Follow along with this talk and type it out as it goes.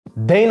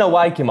Dana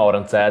White came out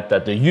and said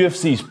that the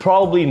UFC is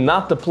probably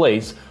not the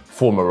place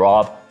for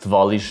Merab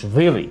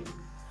Dvalishvili.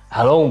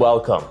 Hello and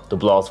welcome to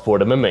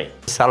Bloodsport MMA.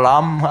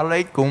 Salam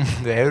alaikum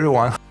to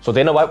everyone. So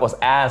Dana White was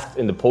asked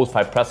in the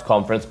post-fight press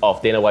conference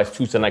of Dana White's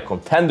Tuesday Night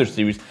Contender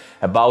Series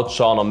about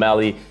Sean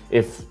O'Malley,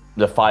 if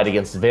the fight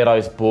against Vera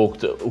is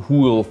booked, who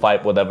will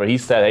fight, whatever. He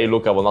said, hey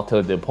look, I will not tell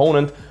you the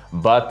opponent,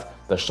 but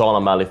the Sean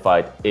O'Malley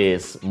fight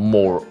is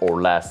more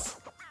or less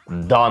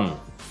done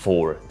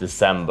for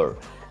December.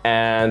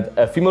 And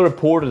a female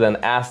reporter then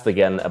asked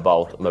again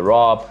about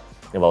Merab,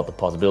 about the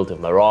possibility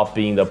of Merab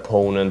being the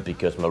opponent,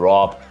 because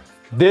Merab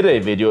did a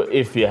video,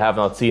 if you have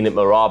not seen it,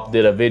 Merab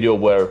did a video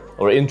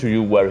or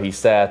interview where he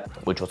said,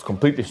 which was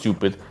completely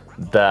stupid,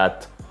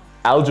 that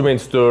Aljamain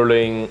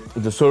Sterling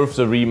deserves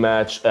a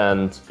rematch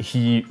and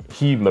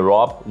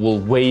Merab, will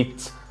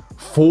wait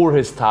for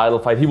his title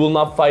fight. He will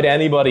not fight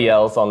anybody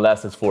else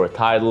unless it's for a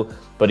title,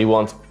 but he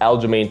wants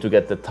Aljamain to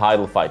get the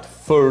title fight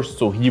first,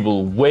 so he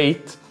will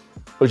wait,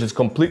 which is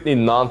completely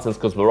nonsense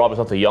because Merab is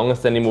not the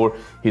youngest anymore.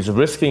 He's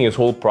risking his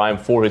whole prime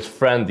for his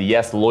friend.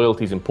 Yes,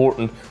 loyalty is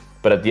important,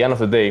 but at the end of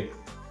the day,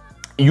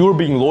 you're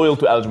being loyal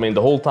to Aljamain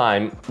the whole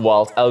time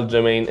whilst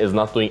Aljamain is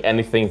not doing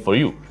anything for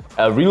you.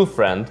 A real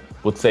friend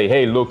would say,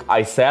 hey look,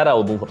 I said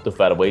I'll move up to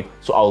featherweight,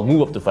 so I'll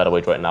move up to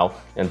featherweight right now,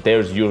 and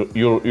there's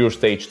your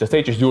stage. The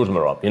stage is yours,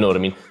 Merab, you know what I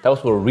mean? That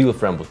was what a real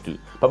friend would do.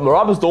 But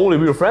Merab is the only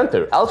real friend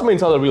there.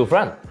 Aljamain's not a real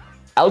friend.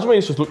 Aljamain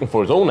is just looking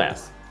for his own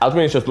ass.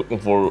 Aljamain is just looking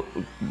for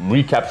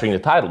recapturing the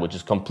title, which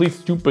is complete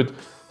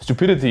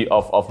stupidity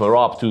of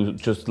Merab to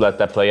just let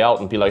that play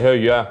out and be like, hey,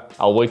 yeah,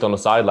 I'll wait on the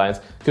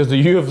sidelines, because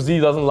the UFC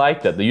doesn't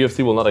like that. The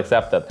UFC will not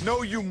accept that.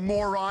 No, you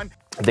moron.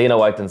 Dana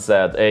White then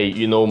said, hey,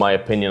 you know my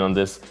opinion on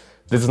this.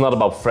 This is not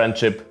about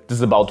friendship. This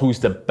is about who's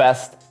the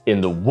best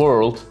in the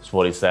world, is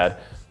what he said.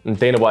 And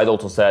Dana White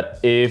also said,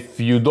 if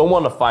you don't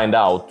want to find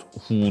out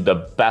who the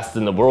best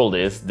in the world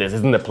is, this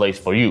isn't the place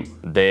for you.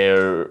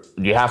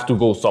 You have to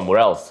go somewhere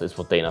else, is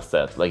what Dana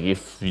said. Like,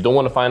 if you don't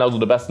want to find out who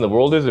the best in the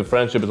world is, if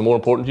friendship is more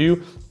important to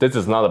you, this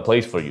is not a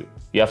place for you.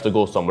 You have to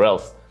go somewhere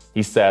else.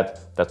 He said,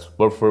 that's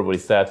word for word what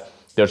he said,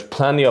 there's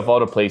plenty of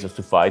other places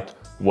to fight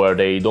where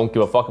they don't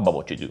give a fuck about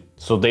what you do.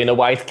 So Dana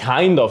White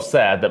kind of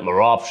said that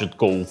Merab should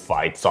go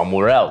fight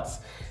somewhere else.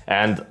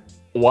 And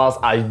whilst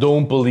I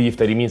don't believe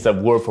that he means that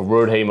word for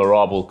word, hey,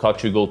 Merab will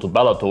cut you, go to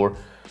Bellator,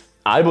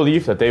 I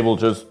believe that they will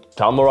just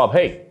tell Merab,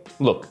 hey,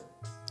 look,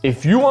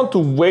 if you want to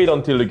wait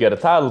until you get a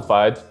title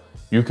fight,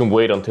 you can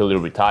wait until you're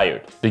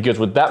retired. Because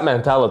with that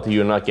mentality,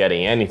 you're not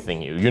getting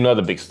anything here. You're not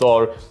a big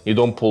star, you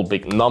don't pull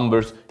big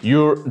numbers,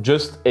 you're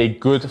just a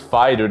good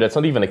fighter that's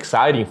not even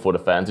exciting for the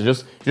fans, you're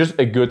just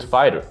a good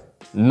fighter.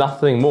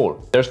 Nothing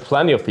more. There's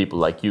plenty of people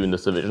like you in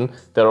this division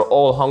that are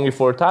all hungry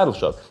for a title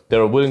shot. They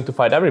are willing to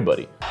fight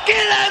everybody.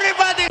 Kill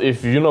everybody!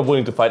 If you're not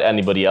willing to fight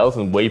anybody else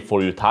and wait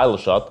for your title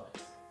shot,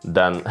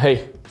 then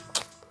hey,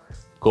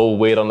 go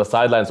wait on the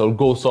sidelines or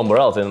go somewhere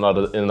else in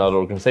another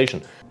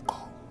organization.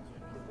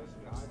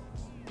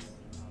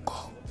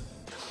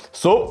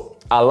 So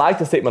I like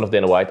the statement of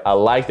Dana White. I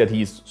like that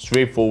he's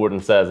straightforward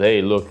and says,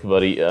 hey, look,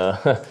 buddy,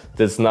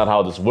 this is not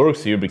how this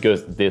works here,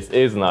 because this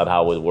is not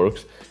how it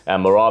works.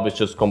 And Merab is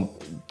just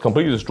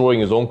completely destroying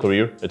his own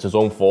career. It's his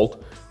own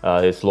fault.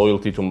 His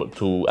loyalty to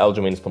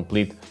Aljamain is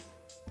complete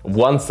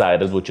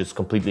one-sided, which is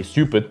completely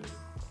stupid.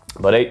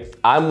 But hey,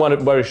 I'm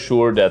very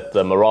sure that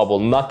Merab will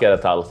not get a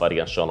title fight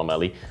against Sean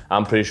O'Malley.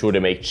 I'm pretty sure they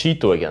make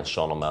Cheeto against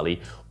Sean O'Malley.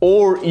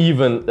 Or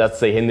even, let's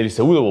say, Henry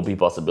Cejudo will be a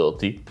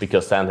possibility,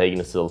 because Sandhagen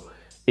is still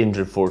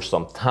injured for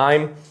some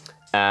time.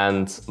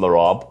 And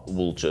Merab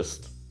will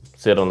just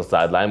sit on the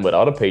sideline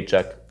without a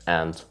paycheck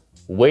and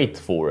wait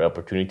for an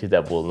opportunity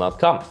that will not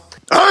come.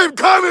 I'm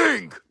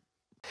coming!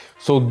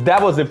 So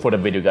that was it for the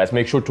video, guys.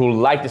 Make sure to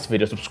like this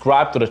video,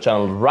 subscribe to the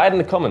channel, write in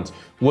the comments,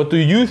 what do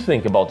you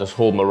think about this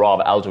whole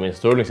Merab Aljamain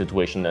Sterling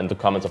situation, and the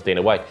comments of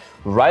Dana White.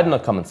 Write in the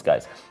comments,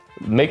 guys.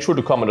 Make sure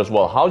to comment as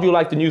well. How do you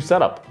like the new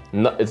setup?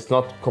 It's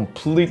not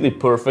completely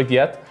perfect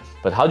yet,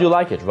 but how do you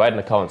like it? Write in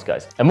the comments,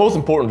 guys. And most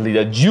importantly,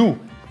 that you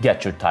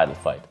get your title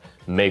fight.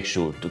 Make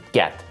sure to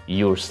get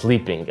your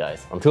sleeping,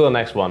 guys. Until the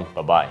next one,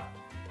 bye-bye.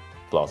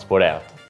 Bloodsport out.